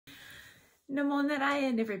Namo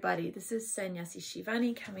Narayan, everybody. This is Sannyasi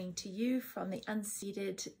Shivani coming to you from the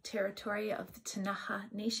unceded territory of the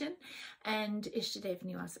Tanaha Nation and Ishtadev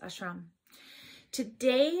Niwas Ashram.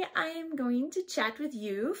 Today I am going to chat with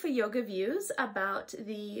you for yoga views about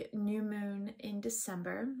the new moon in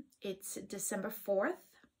December. It's December 4th.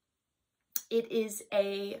 It is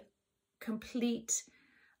a complete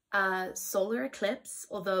solar eclipse,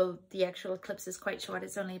 although the actual eclipse is quite short.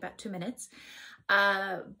 It's only about 2 minutes.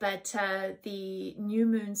 But the new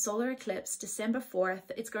moon solar eclipse, December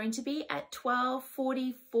 4th, it's going to be at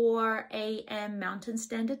 12:44 a.m. Mountain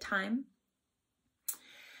Standard Time.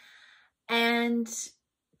 And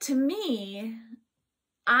to me,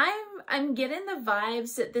 I'm getting the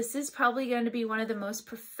vibes that this is probably going to be one of the most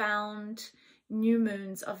profound new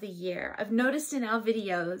moons of the year. I've noticed in our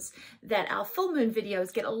videos that our full moon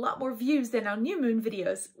videos get a lot more views than our new moon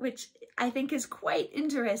videos, which I think is quite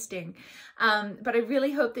interesting. But I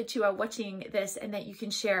really hope that you are watching this and that you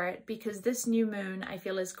can share it, because this new moon I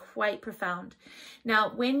feel is quite profound.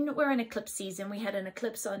 Now, when we're in eclipse season, we had an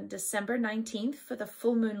eclipse on December 19th for the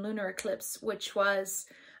full moon lunar eclipse, which was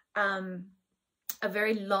a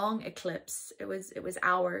very long eclipse. It was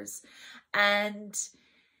hours. And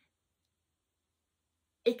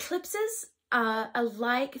eclipses are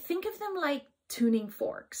like, think of them like tuning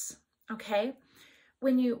forks, okay?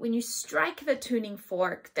 When you strike the tuning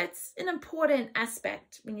fork, that's an important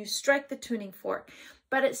aspect when you strike the tuning fork,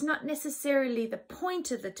 but it's not necessarily the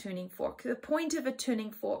point of the tuning fork. The point of a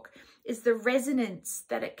tuning fork is the resonance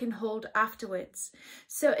that it can hold afterwards.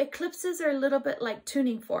 So eclipses are a little bit like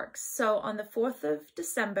tuning forks. So on the 4th of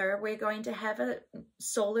December, we're going to have a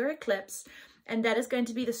solar eclipse, and that is going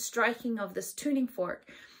to be the striking of this tuning fork.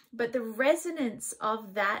 But the resonance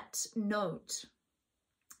of that note,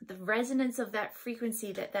 the resonance of that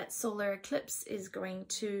frequency that solar eclipse is going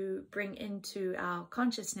to bring into our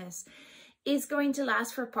consciousness is going to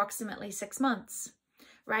last for approximately 6 months,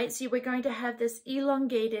 right? So we're going to have this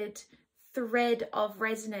elongated thread of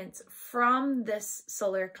resonance from this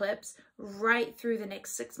solar eclipse right through the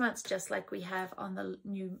next 6 months, just like we have on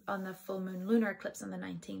the full moon lunar eclipse on the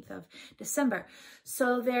 19th of December.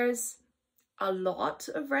 So there's a lot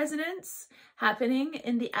of resonance happening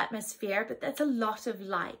in the atmosphere, but that's a lot of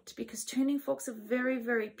light, because tuning forks are very,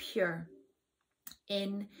 very pure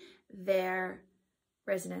in their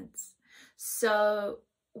resonance. So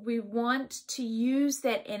we want to use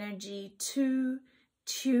that energy to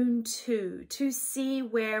tune to see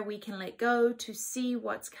where we can let go, to see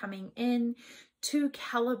what's coming in, to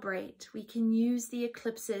calibrate. We can use the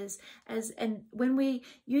eclipses and when we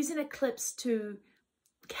use an eclipse to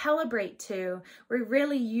calibrate to, we're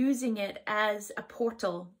really using it as a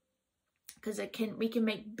portal, because we can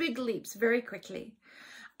make big leaps very quickly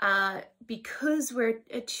because we're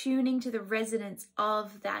attuning to the resonance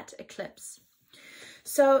of that eclipse.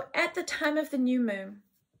 So at the time of the new moon,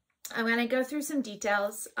 I'm going to go through some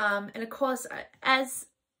details, and of course, as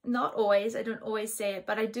not always, I don't always say it,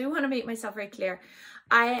 but I do want to make myself very clear.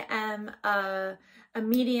 I am a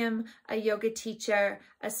medium, a yoga teacher,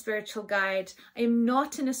 a spiritual guide. I am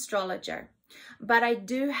not an astrologer, but I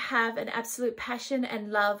do have an absolute passion and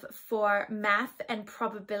love for math and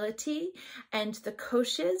probability and the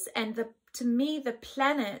koshas, and to me, the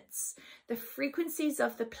planets, the frequencies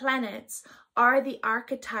of the planets are the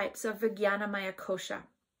archetypes of Vijnanamaya kosha.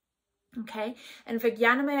 Okay, and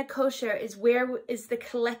Vijnanamaya kosha is the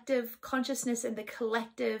collective consciousness and the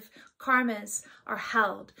collective karmas are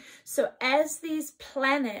held. So as these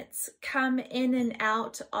planets come in and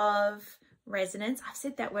out of resonance, I've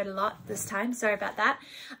said that word a lot this time, sorry about that.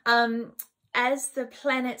 As the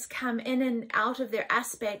planets come in and out of their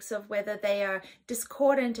aspects of whether they are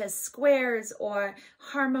discordant as squares or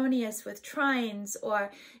harmonious with trines,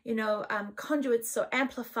 or, conduits so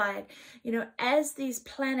amplified, as these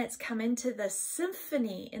planets come into the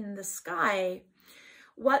symphony in the sky,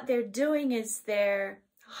 what they're doing is they're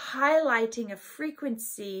highlighting a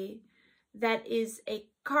frequency that is a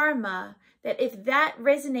karma, that if that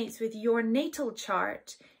resonates with your natal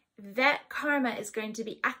chart, that karma is going to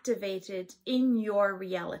be activated in your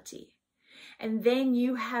reality. And then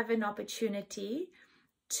you have an opportunity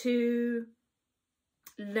to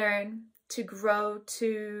learn, to grow,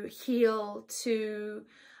 to heal, to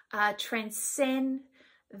transcend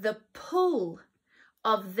the pull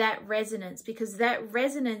of that resonance, because that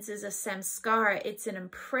resonance is a samskara. It's an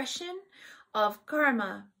impression of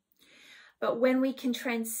karma. But when we can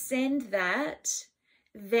transcend that,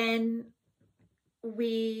 then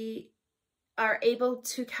we are able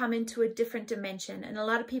to come into a different dimension. And a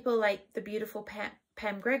lot of people, like the beautiful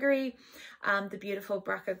Pam Gregory, the beautiful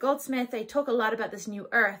Bracha Goldsmith. They talk a lot about this new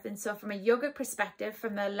earth. And so from a yogic perspective,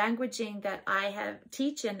 from the languaging that I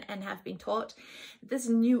teach and have been taught, this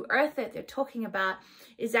new earth that they're talking about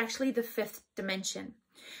is actually the 5th dimension.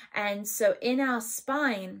 And so in our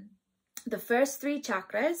spine, the first 3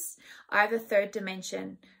 chakras are the 3rd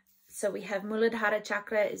dimension. So we have Muladhara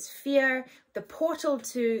chakra is fear. The portal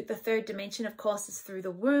to the 3rd dimension, of course, is through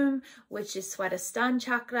the womb, which is Swadhisthana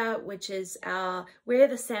chakra, which is where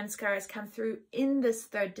the samskaras come through in this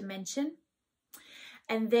 3rd dimension.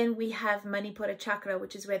 And then we have Manipura chakra,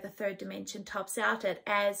 which is where the 3rd dimension tops out at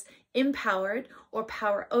as empowered or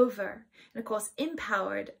power over. And of course,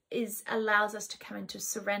 empowered allows us to come into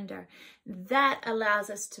surrender. That allows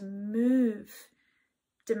us to move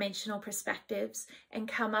dimensional perspectives and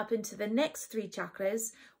come up into the next 3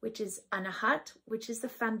 chakras, which is Anahat, which is the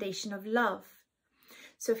foundation of love.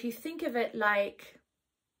 So if you think of it like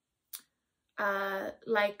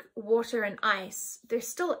water and ice, they're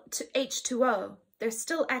still H2O. They're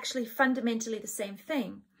still actually fundamentally the same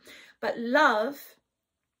thing. But love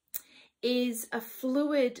is a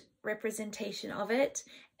fluid representation of it,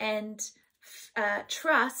 and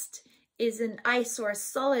trust is an ice or a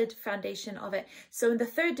solid foundation of it. So in the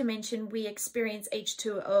 3rd dimension, we experience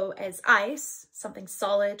H2O as ice, something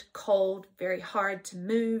solid, cold, very hard to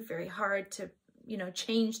move, very hard to,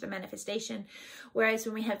 change the manifestation. Whereas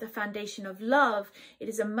when we have the foundation of love, it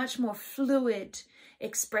is a much more fluid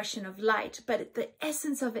expression of light, but the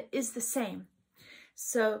essence of it is the same.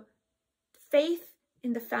 So faith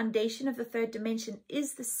in the foundation of the 3rd dimension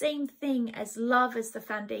is the same thing as love as the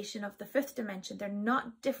foundation of the 5th dimension. They're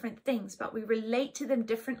not different things, but we relate to them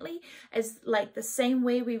differently, as like the same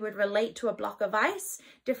way we would relate to a block of ice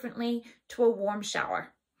differently to a warm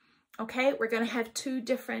shower. Okay, we're going to have 2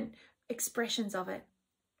 different expressions of it.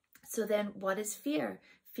 So then what is fear?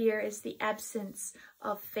 Fear is the absence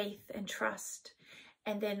of faith and trust.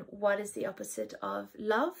 And then what is the opposite of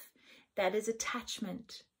love? That is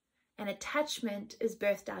attachment. And attachment is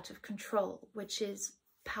birthed out of control, which is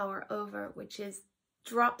power over, which is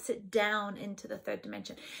drops it down into the 3rd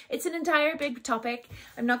dimension. It's an entire big topic.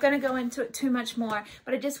 I'm not going to go into it too much more,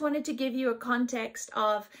 but I just wanted to give you a context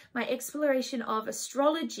of my exploration of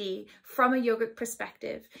astrology from a yogic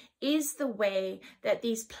perspective is the way that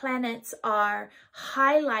these planets are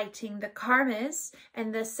highlighting the karmas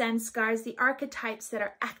and the samskars, the archetypes that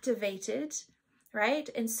are activated, right?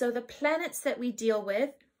 And so the planets that we deal with,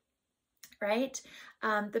 right?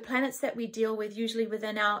 The planets that we deal with usually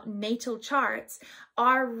within our natal charts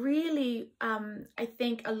are really, I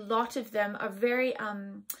think a lot of them are very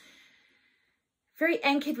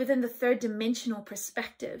anchored within the 3rd dimensional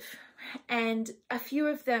perspective. And a few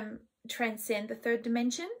of them transcend the 3rd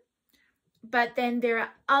dimension. But then there are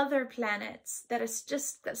other planets that are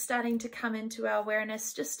just starting to come into our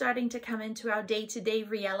awareness, just starting to come into our day-to-day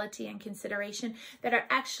reality and consideration that are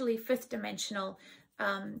actually 5th dimensional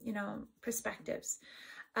perspectives.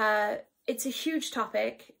 It's a huge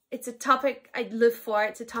topic. It's a topic I live for.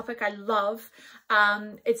 It's a topic I love.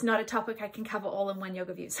 It's not a topic I can cover all in one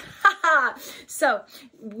Yoga Views. So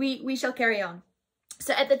we shall carry on.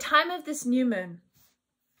 So at the time of this new moon,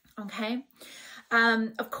 okay,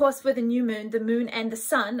 of course, with a new moon, the moon and the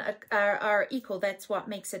sun are equal. That's what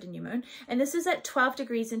makes it a new moon. And this is at 12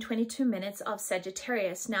 degrees and 22 minutes of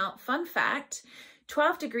Sagittarius. Now, fun fact,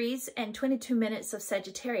 12 degrees and 22 minutes of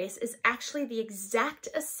Sagittarius is actually the exact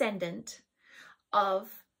ascendant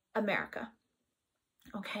of America.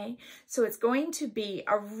 Okay, so it's going to be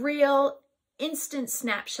a real instant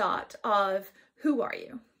snapshot of who are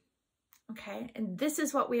you? Okay, and this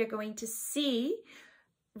is what we are going to see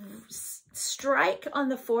strike on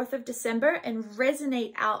the 4th of December and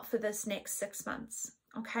resonate out for this next 6 months.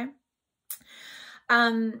 Okay,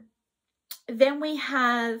 then we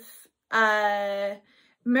have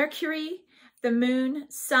Mercury, the moon,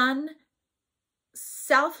 sun,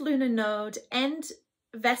 South lunar node, and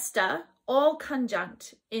Vesta all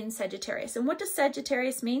conjunct in Sagittarius. And what does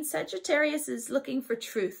Sagittarius mean? Sagittarius is looking for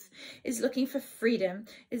truth, is looking for freedom,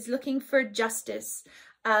 is looking for justice.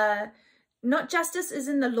 Not justice is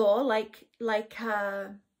in the law like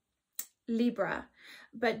Libra,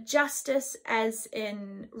 but justice as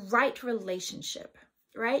in right relationship,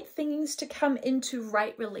 right? Things to come into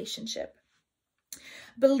right relationship.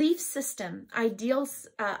 Belief system,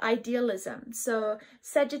 idealism. So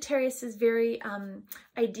Sagittarius is very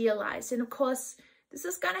idealized. And of course, this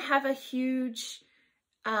is going to have a huge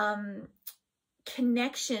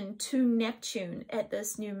connection to Neptune at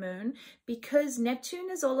this new moon, because Neptune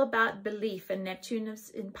is all about belief, and Neptune is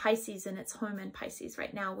in Pisces, and it's home in Pisces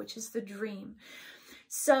right now, which is the dream.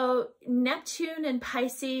 So Neptune and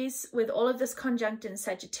Pisces, with all of this conjunct in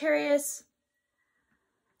Sagittarius,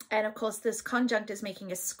 and of course this conjunct is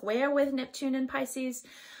making a square with Neptune and Pisces,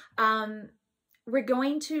 we're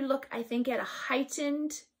going to look, I think, at a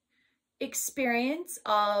heightened experience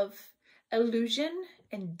of illusion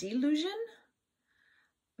and delusion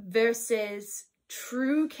versus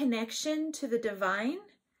true connection to the divine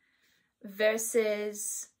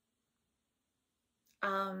versus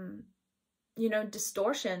you know,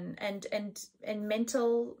 distortion and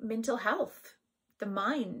mental health, the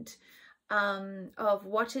mind, of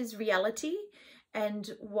what is reality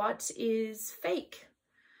and what is fake.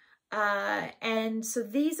 And so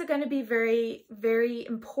these are going to be very, very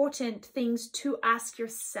important things to ask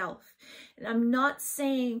yourself. And I'm not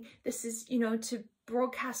saying this is, you know, to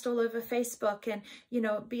broadcast all over Facebook and, you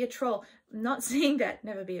know, be a troll. I'm not saying that,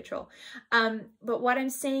 never be a troll. But what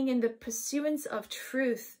I'm saying in the pursuance of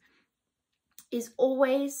truth is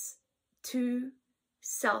always to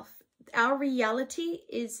self. Our reality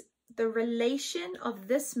is the relation of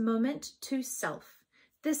this moment to self.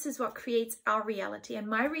 This is what creates our reality. And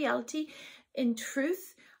my reality, in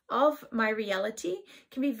truth of my reality,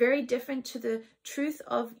 can be very different to the truth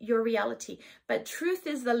of your reality. But truth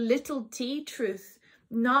is the little t truth,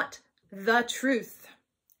 not the truth.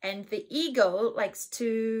 And the ego likes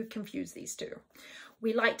to confuse these two.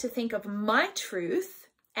 We like to think of my truth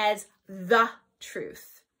as the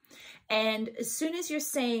truth. And as soon as you're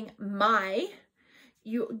saying my,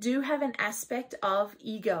 you do have an aspect of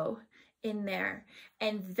ego in there.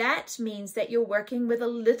 And that means that you're working with a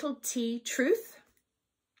little t truth,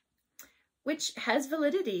 which has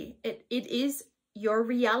validity. It is your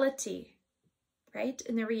reality, right?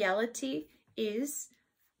 And the reality is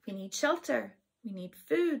we need shelter, we need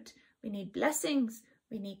food, we need blessings,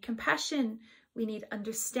 we need compassion, we need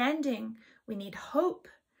understanding, we need hope.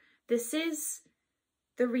 This is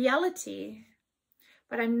the reality.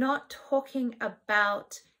 But I'm not talking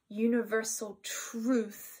about universal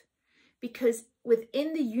truth, because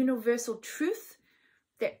within the universal truth,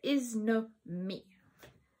 there is no me.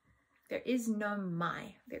 There is no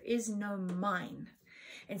my. There is no mine.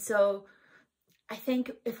 And so I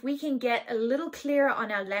think if we can get a little clearer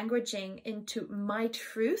on our languaging into my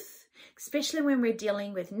truth, especially when we're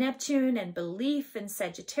dealing with Neptune and belief and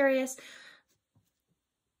Sagittarius,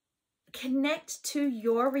 connect to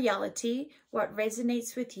your reality, what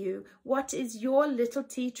resonates with you, what is your little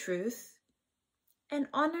t truth, and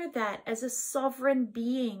honor that as a sovereign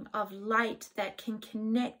being of light that can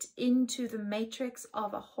connect into the matrix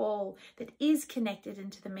of a whole, that is connected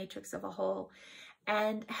into the matrix of a whole,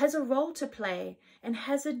 and has a role to play, and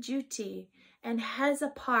has a duty, and has a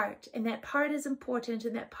part, and that part is important,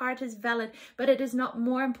 and that part is valid, but it is not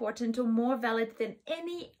more important or more valid than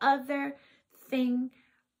any other thing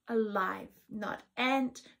alive. Not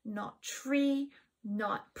ant, not tree,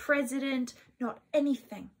 not president, not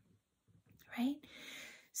anything, right?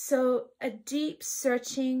 So a deep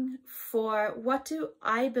searching for what do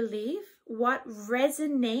I believe, what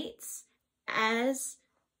resonates as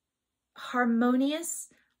harmonious,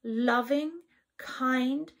 loving,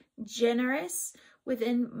 kind, generous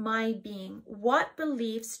within my being. What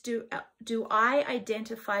beliefs do I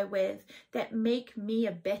identify with that make me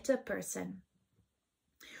a better person?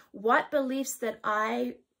 What beliefs that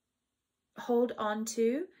I hold on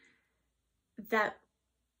to that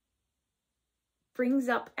brings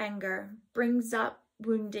up anger, brings up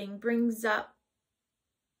wounding, brings up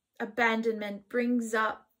abandonment, brings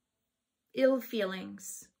up ill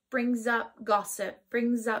feelings, brings up gossip,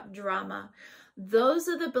 brings up drama. Those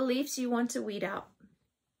are the beliefs you want to weed out.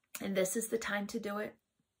 And this is the time to do it.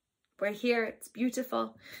 We're here. It's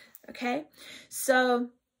beautiful. Okay. So,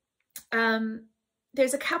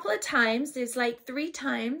 there's a couple of times, there's like 3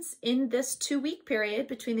 times in this 2-week period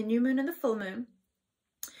between the new moon and the full moon,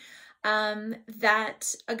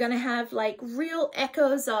 that are going to have like real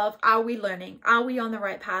echoes of, are we learning? Are we on the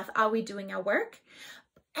right path? Are we doing our work?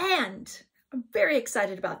 And I'm very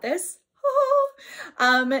excited about this,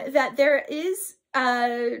 that there is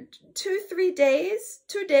 2 days,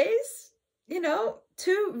 you know,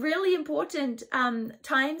 2 really important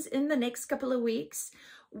times in the next couple of weeks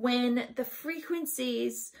when the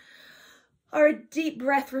frequencies are a deep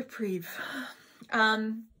breath reprieve.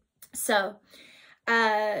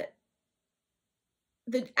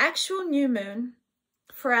 The actual new moon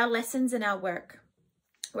for our lessons and our work,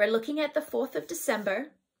 we're looking at the 4th of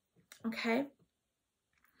December, okay?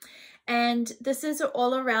 And this is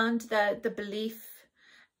all around the belief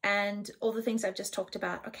and all the things I've just talked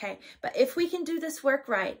about, okay? But if we can do this work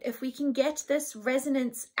right, if we can get this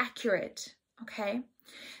resonance accurate, okay?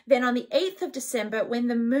 Then on the 8th of December, when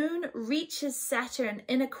the moon reaches Saturn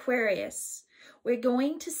in Aquarius, we're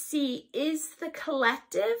going to see, is the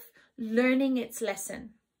collective learning its lesson?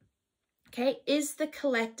 Okay, is the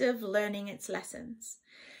collective learning its lessons?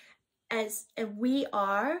 As we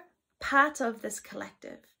are part of this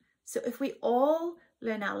collective. So if we all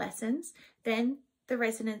learn our lessons, then the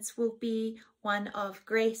resonance will be one of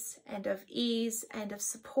grace and of ease and of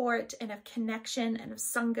support and of connection and of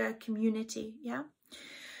Sangha community, yeah?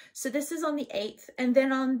 So this is on the 8th. And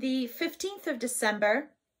then on the 15th of December,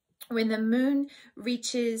 when the moon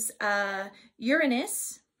reaches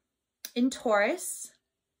Uranus in Taurus,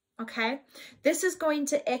 okay, this is going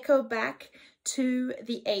to echo back to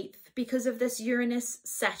the 8th because of this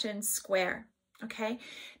Uranus-Saturn square, okay?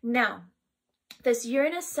 Now, this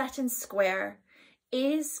Uranus-Saturn square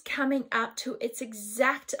is coming up to its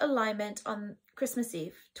exact alignment on Christmas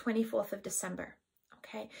Eve, 24th of December.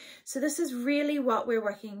 Okay, so this is really what we're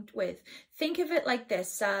working with. Think of it like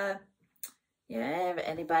this. Yeah,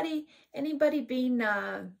 anybody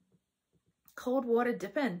been cold water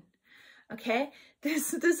dipping? Okay,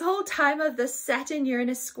 this whole time of the Saturn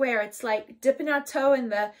Uranus square, it's like dipping our toe in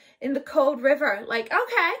the cold river. Like,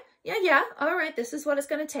 okay, yeah, all right, this is what it's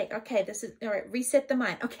going to take. Okay, this is all right. Reset the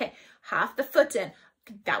mind. Okay, half the foot in.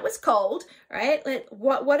 That was cold, right?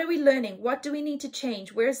 What are we learning? What do we need to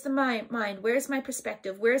change? Where's the mind? Where's my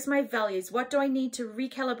perspective? Where's my values? What do I need to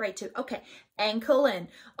recalibrate to? Okay, ankle in.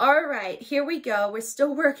 All right, here we go. We're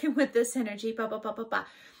still working with this energy. Blah, blah, blah, blah, blah.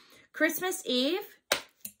 Christmas Eve,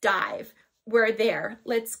 dive. We're there.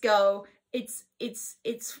 Let's go. It's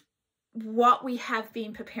what we have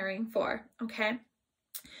been preparing for, okay?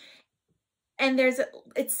 And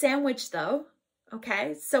it's sandwiched though.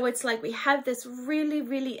 Okay, so it's like we have this really,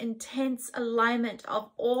 really intense alignment of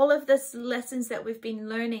all of this lessons that we've been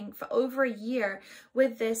learning for over a year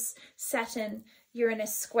with this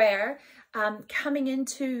Saturn-Uranus square coming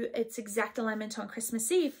into its exact alignment on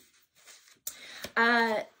Christmas Eve.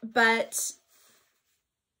 But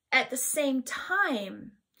at the same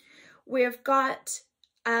time, we've got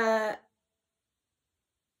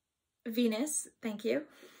Venus, thank you,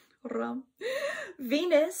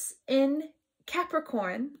 Venus in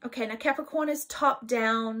Capricorn. Okay, now Capricorn is top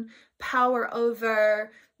down, power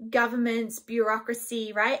over, governments,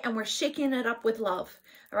 bureaucracy, right? And we're shaking it up with love,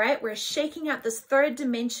 all right? We're shaking up this third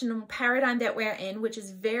dimensional paradigm that we're in, which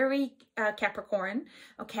is very Capricorn,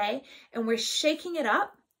 okay? And we're shaking it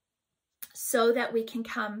up so that we can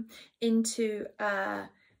come into the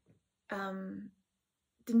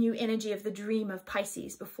new energy of the dream of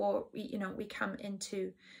Pisces before we come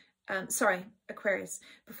into Aquarius,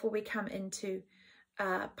 before we come into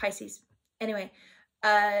Pisces. Anyway,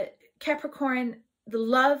 Capricorn, the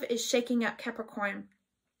love is shaking up Capricorn,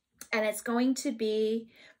 and it's going to be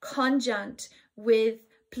conjunct with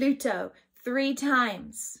Pluto 3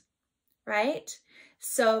 times, right?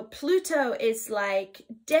 So Pluto is like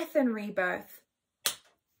death and rebirth,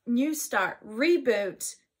 new start,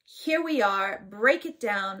 reboot. Here we are, break it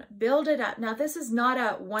down, build it up. Now, this is not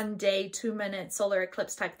a 1 day, 2 minute solar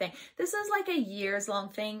eclipse type thing. This is like a years long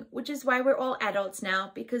thing, which is why we're all adults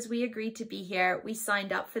now, because we agreed to be here. We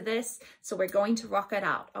signed up for this, so we're going to rock it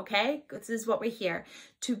out, okay? This is what we're here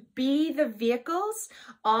to be, the vehicles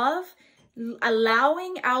of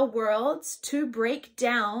allowing our worlds to break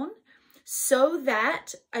down so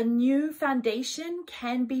that a new foundation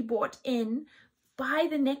can be brought in by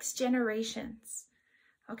the next generations.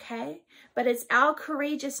 Okay, but it's our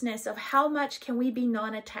courageousness of how much can we be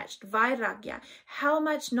non-attached, vairagya, how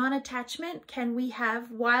much non-attachment can we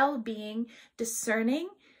have while being discerning,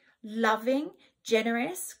 loving,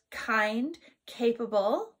 generous, kind,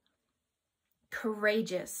 capable,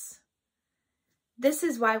 courageous. This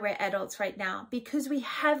is why we're adults right now, because we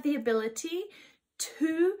have the ability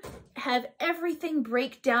to have everything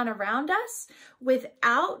break down around us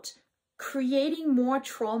without creating more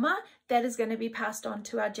trauma that is going to be passed on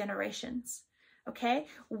to our generations. Okay,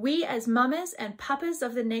 we as mamas and papas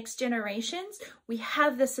of the next generations, we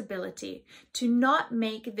have this ability to not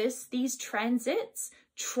make these transits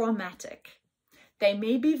traumatic. They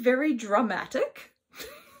may be very dramatic.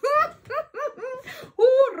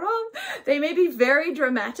 They may be very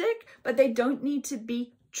dramatic, but they don't need to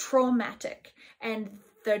be traumatic. And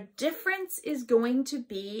the difference is going to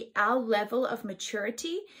be our level of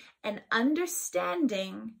maturity and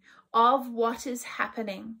understanding of what is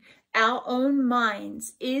happening our own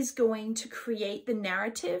minds is going to create the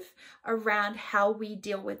narrative around how we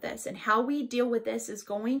deal with this. And how we deal with this is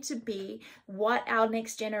going to be what our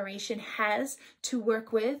next generation has to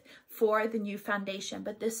work with for the new foundation.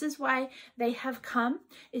 But this is why they have come,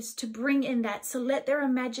 is to bring in that. So let their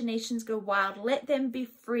imaginations go wild. Let them be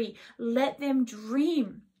free. Let them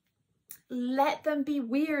dream. Let them be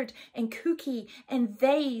weird and kooky and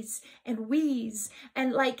theys and we's,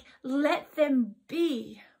 and like, let them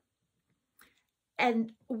be.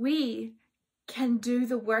 And we can do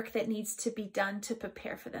the work that needs to be done to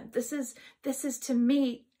prepare for them. This is to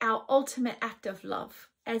me our ultimate act of love.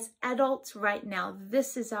 As adults right now,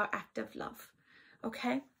 this is our act of love.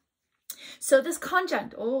 Okay? So this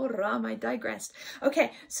conjunct, oh Ram, I digressed.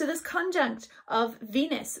 Okay, so this conjunct of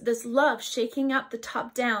Venus, this love shaking up the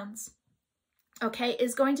top downs, okay,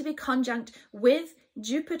 is going to be conjunct with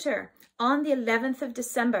Jupiter on the 11th of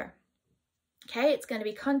December. Okay, it's going to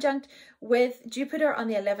be conjunct with Jupiter on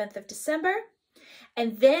the 11th of December.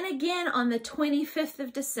 And then again on the 25th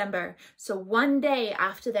of December. So one day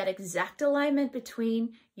after that exact alignment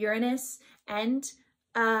between Uranus and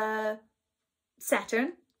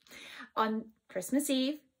Saturn on Christmas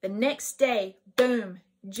Eve, the next day, boom,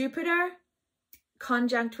 Jupiter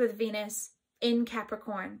conjunct with Venus in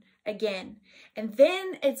Capricorn again. And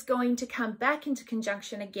then it's going to come back into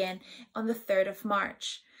conjunction again on the 3rd of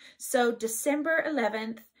March. So December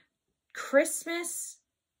 11th, Christmas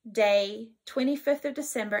Day, 25th of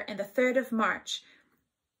December, and the 3rd of March,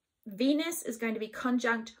 Venus is going to be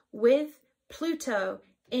conjunct with Pluto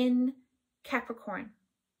in Capricorn.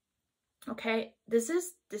 Okay, this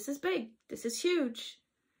is big. This is huge.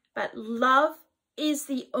 But love is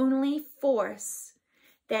the only force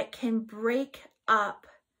that can break up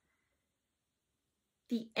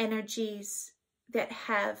the energies that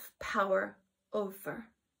have power over.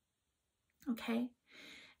 Okay?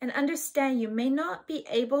 And understand, you may not be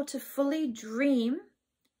able to fully dream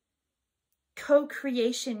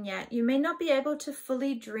co-creation yet. You may not be able to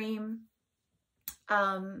fully dream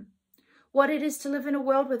what it is to live in a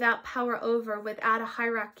world without power over, without a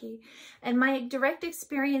hierarchy. And my direct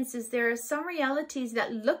experience is there are some realities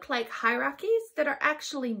that look like hierarchies that are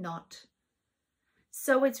actually not.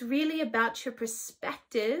 So it's really about your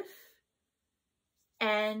perspective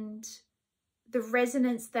and the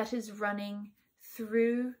resonance that is running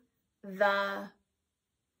through the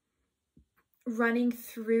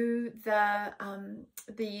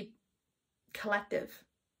collective.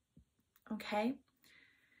 Okay?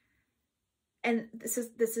 And this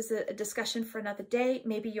is a discussion for another day.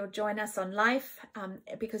 Maybe you'll join us on LYFE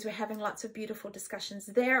because we're having lots of beautiful discussions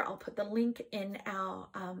there. I'll put the link in our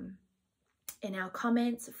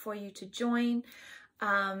comments for you to join.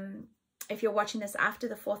 If you're watching this after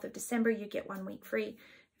the 4th of December, you get 1 week free.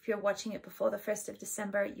 If you're watching it before the 1st of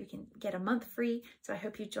December, you can get a month free. So I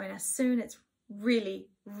hope you join us soon. It's really,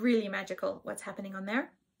 really magical what's happening on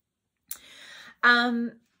there.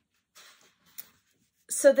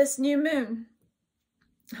 So this new moon,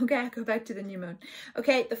 okay, I'll go back to the new moon.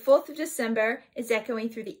 Okay, the 4th of December is echoing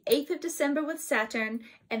through the 8th of December with Saturn,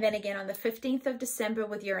 and then again on the 15th of December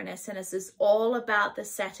with Uranus. And this is all about the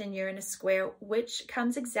Saturn-Uranus square, which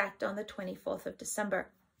comes exact on the 24th of December.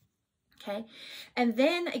 Okay, and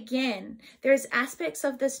then again, there's aspects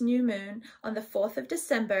of this new moon on the 4th of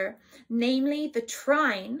December, namely the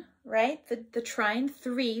trine, right? The trine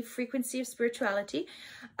 3, frequency of spirituality,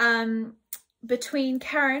 between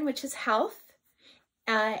Chiron, which is health,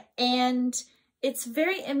 and it's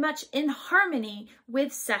very much in harmony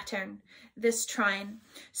with Saturn, this trine.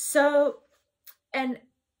 So, and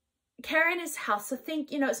Chiron is health. So think,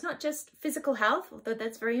 it's not just physical health, although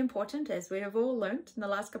that's very important, as we have all learned in the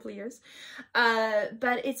last couple of years.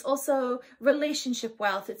 But it's also relationship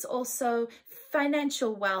wealth. It's also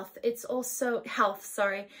financial wealth. It's also health,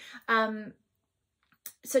 sorry.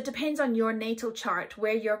 So it depends on your natal chart,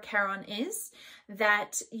 where your Chiron is,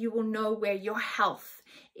 that you will know where your health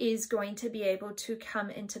is going to be able to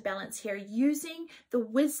come into balance here, using the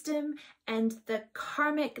wisdom and the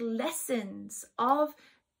karmic lessons of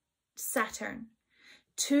Saturn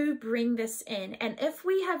to bring this in. And if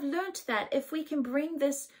we have learned that, if we can bring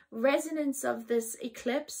this resonance of this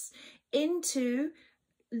eclipse into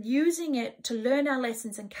using it to learn our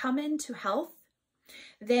lessons and come into health,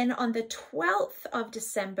 then on the 12th of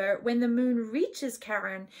December, when the moon reaches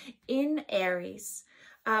Chiron in Aries,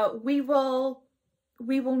 we'll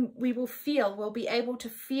be able to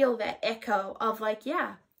feel that echo of like,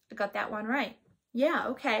 yeah, I got that one right. Yeah,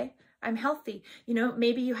 okay, I'm healthy.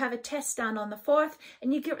 Maybe you have a test done on the 4th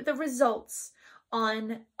and you get the results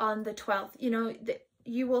on the 12th.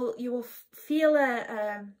 You will feel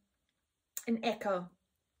an echo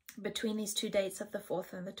between these 2 dates of the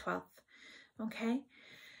 4th and the 12th. Okay,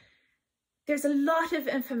 there's a lot of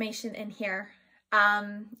information in here,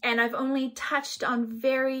 and I've only touched on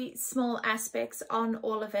very small aspects on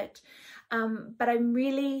all of it, but I'm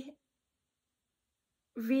really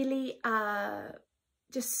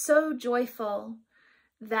just so joyful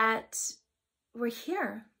that we're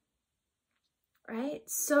here, right?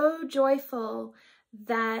 So joyful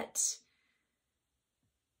that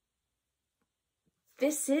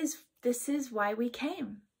this is why we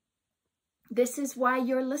came. This is why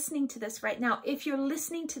you're listening to this right now. If you're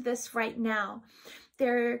listening to this right now,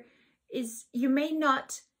 you may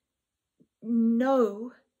not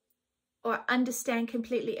know or understand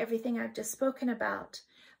completely everything I've just spoken about,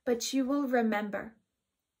 but you will remember,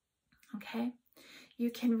 okay? You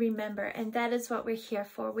can remember, and that is what we're here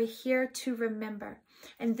for. We're here to remember,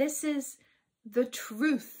 and this is the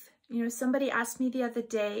truth. You know, somebody asked me the other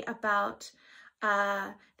day about,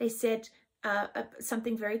 they said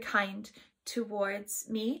something very kind towards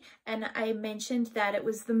me, and I mentioned that it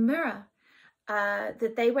was the mirror,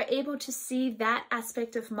 that they were able to see that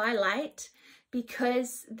aspect of my light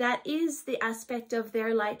because that is the aspect of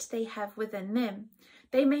their light they have within them.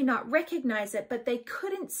 They may not recognize it, but they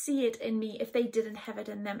couldn't see it in me if they didn't have it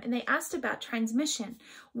in them. And they asked about transmission.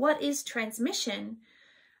 What is transmission?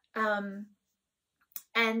 And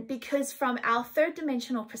because from our third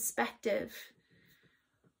dimensional perspective,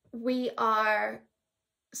 we are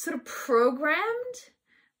sort of programmed,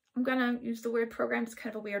 I'm gonna use the word programmed, it's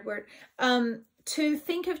kind of a weird word, to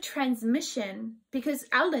think of transmission, because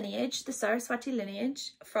our lineage, the Saraswati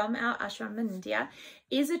lineage from our ashram in India,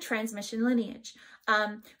 is a transmission lineage.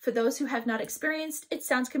 For those who have not experienced, it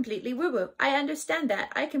sounds completely woo-woo. I understand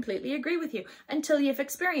that. I completely agree with you until you've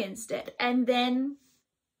experienced it. And then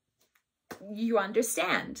you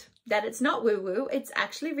understand that it's not woo-woo, it's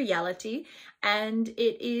actually reality, and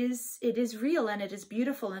it is real, and it is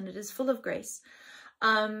beautiful, and it is full of grace.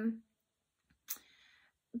 But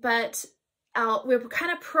we're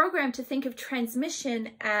kind of programmed to think of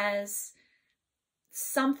transmission as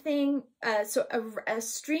something, so a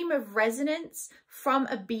stream of resonance from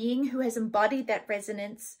a being who has embodied that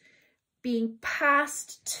resonance being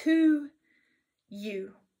passed to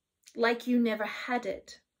you like you never had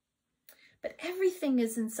it. But everything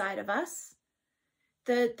is inside of us.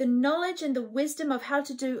 The knowledge and the wisdom of how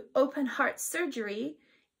to do open heart surgery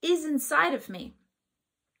is inside of me.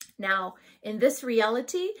 Now, in this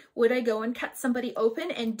reality, would I go and cut somebody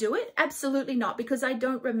open and do it? Absolutely not, because I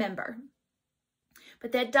don't remember.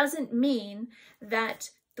 But that doesn't mean that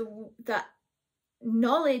the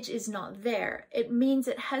knowledge is not there. It means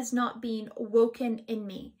it has not been woken in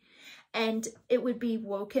me. And it would be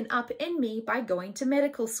woken up in me by going to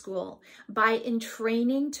medical school, by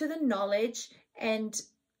entraining to the knowledge and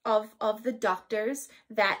of the doctors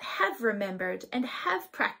that have remembered and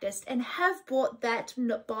have practiced and have brought that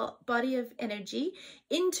body of energy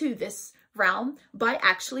into this realm by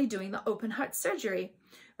actually doing the open heart surgery,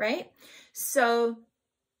 right? So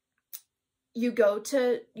you go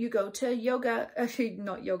to yoga,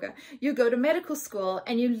 not yoga, you go to medical school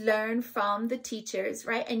and you learn from the teachers,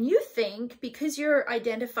 right? And you think, because you're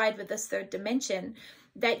identified with this third dimension,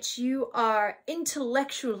 that you are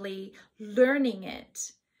intellectually learning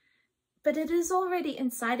it, but it is already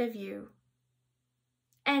inside of you.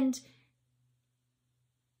 And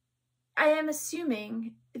I am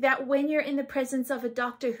assuming that when you're in the presence of a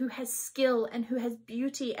doctor who has skill and who has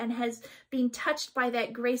beauty and has been touched by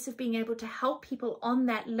that grace of being able to help people on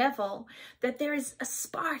that level, that there is a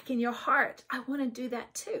spark in your heart. I want to do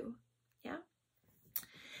that too. Yeah.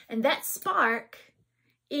 And that spark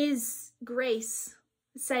is grace.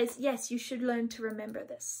 It says, yes, you should learn to remember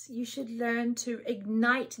this. You should learn to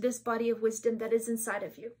ignite this body of wisdom that is inside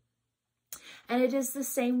of you. And it is the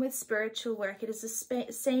same with spiritual work. It is the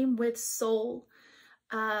same with soul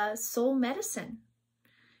medicine,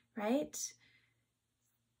 right?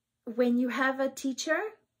 When you have a teacher,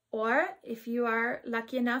 or if you are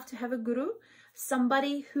lucky enough to have a guru,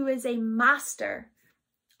 somebody who is a master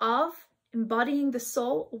of embodying the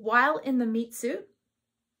soul while in the meat suit,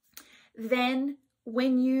 then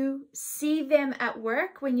when you see them at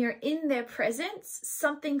work, when you're in their presence,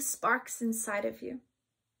 something sparks inside of you.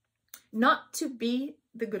 Not to be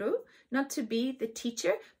the guru, not to be the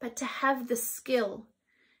teacher, but to have the skill.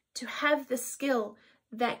 To have the skill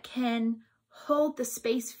that can hold the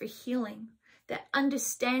space for healing, that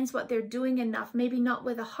understands what they're doing enough, maybe not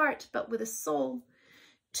with a heart, but with a soul,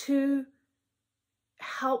 to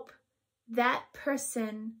help that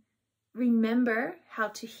person remember how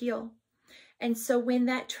to heal. And so when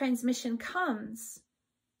that transmission comes,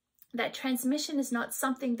 That transmission is not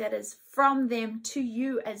something that is from them to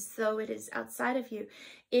you as though it is outside of you.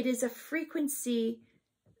 It is a frequency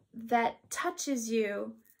that touches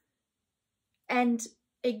you and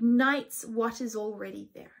ignites what is already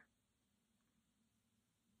there.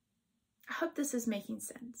 I hope this is making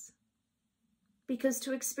sense. Because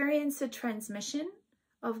to experience a transmission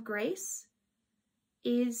of grace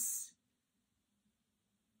is,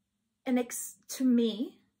 to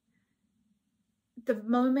me, the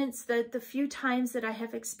moments, the few times that I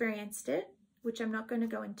have experienced it, which I'm not going to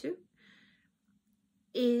go into,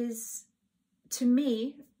 is, to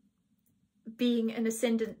me, being an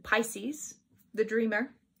ascendant Pisces, the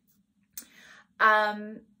dreamer,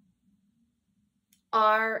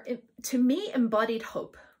 are, to me, embodied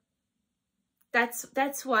hope.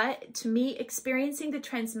 That's why, to me, experiencing the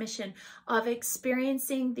transmission of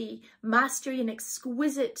experiencing the mastery and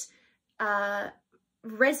exquisite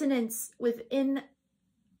resonance within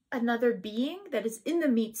another being that is in the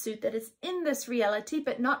meat suit, that is in this reality,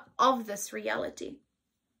 but not of this reality.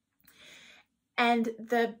 And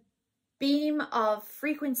the beam of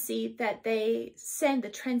frequency that they send, the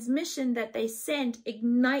transmission that they send,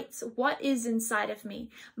 ignites what is inside of me.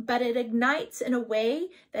 But it ignites in a way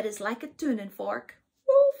that is like a tuning fork.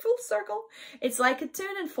 Woo, full circle. It's like a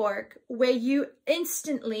tuning fork where you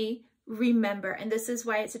instantly remember. And this is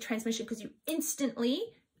why it's a transmission, because you instantly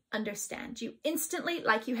understand. You instantly,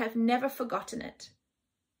 like you have never forgotten it.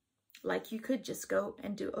 Like you could just go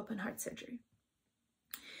and do open heart surgery.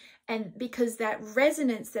 And because that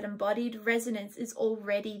resonance, that embodied resonance is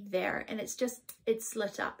already there, and it's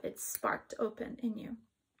lit up, it's sparked open in you.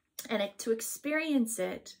 And to experience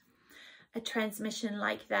it, a transmission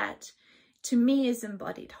like that, to me is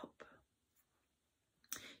embodied hope.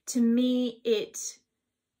 To me, it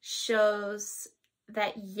shows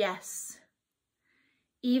that yes,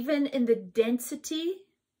 even in the density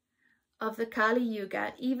of the Kali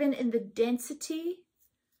Yuga, even in the density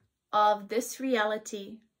of this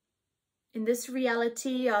reality, in this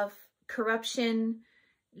reality of corruption,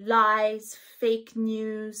 lies, fake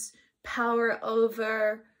news, power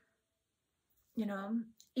over,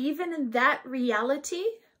 even in that reality,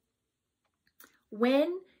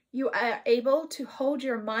 when you are able to hold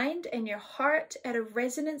your mind and your heart at a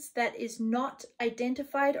resonance that is not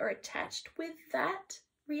identified or attached with that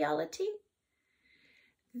reality,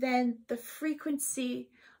 then the frequency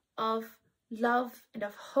of love and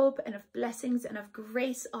of hope and of blessings and of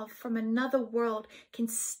grace from another world can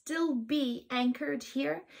still be anchored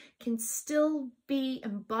here, can still be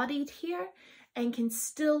embodied here, and can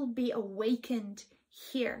still be awakened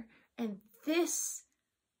here. And this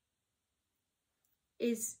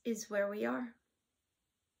is where we are.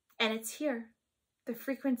 And it's here. The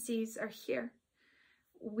frequencies are here.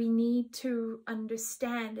 We need to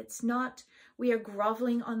understand it's not we are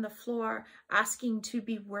groveling on the floor asking to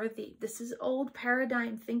be worthy. This is old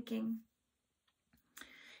paradigm thinking.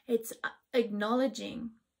 It's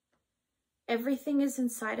acknowledging everything is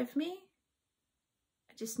inside of me.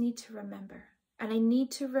 I just need to remember. And I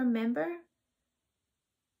need to remember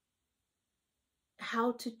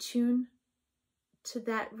how to tune to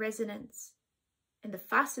that resonance. And the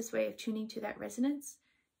fastest way of tuning to that resonance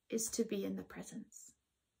is to be in the presence.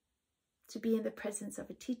 To be in the presence of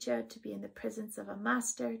a teacher, to be in the presence of a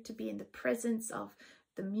master, to be in the presence of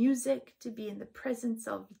the music, to be in the presence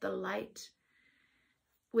of the light,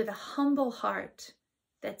 with a humble heart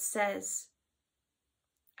that says,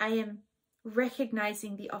 I am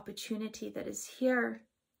recognizing the opportunity that is here.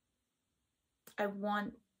 I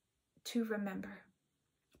want to remember.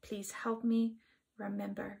 Please help me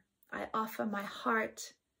remember. I offer my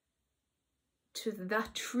heart to the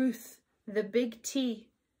truth, the big T,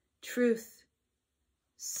 truth,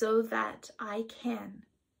 so that I can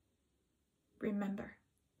remember.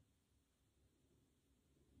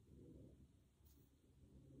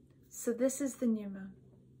 So this is the new moon.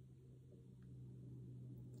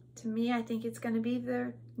 To me, I think it's going to be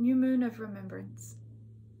the new moon of remembrance.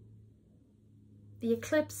 The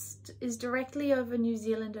eclipse is directly over New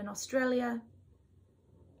Zealand and Australia.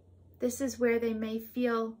 This is where they may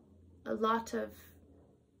feel a lot of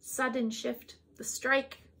sudden shift, the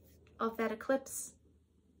strike of that eclipse.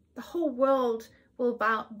 The whole world will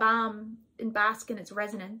balm and bask in its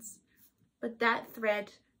resonance, but that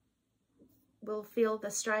thread will feel the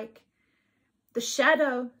strike. The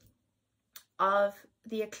shadow of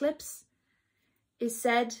the eclipse is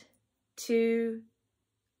said to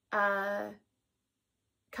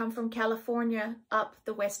come from California up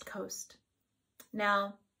the West Coast.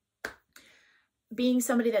 Now, being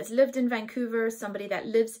somebody that's lived in Vancouver, somebody that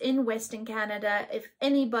lives in Western Canada, if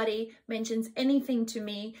anybody mentions anything to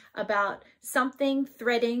me about something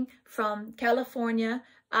threading from California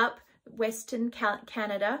up Western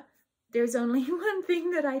Canada, there's only one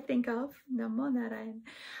thing that I think of, Namo Narayan.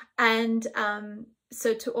 And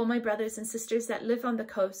so to all my brothers and sisters that live on the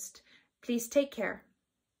coast, please take care.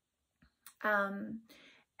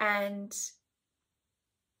 And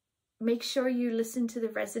make sure you listen to the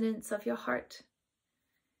resonance of your heart.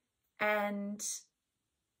 And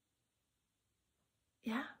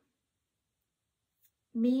yeah,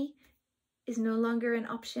 me is no longer an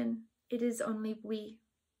option. It is only we.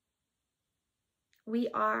 We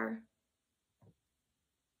are.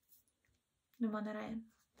 Namo Narayan.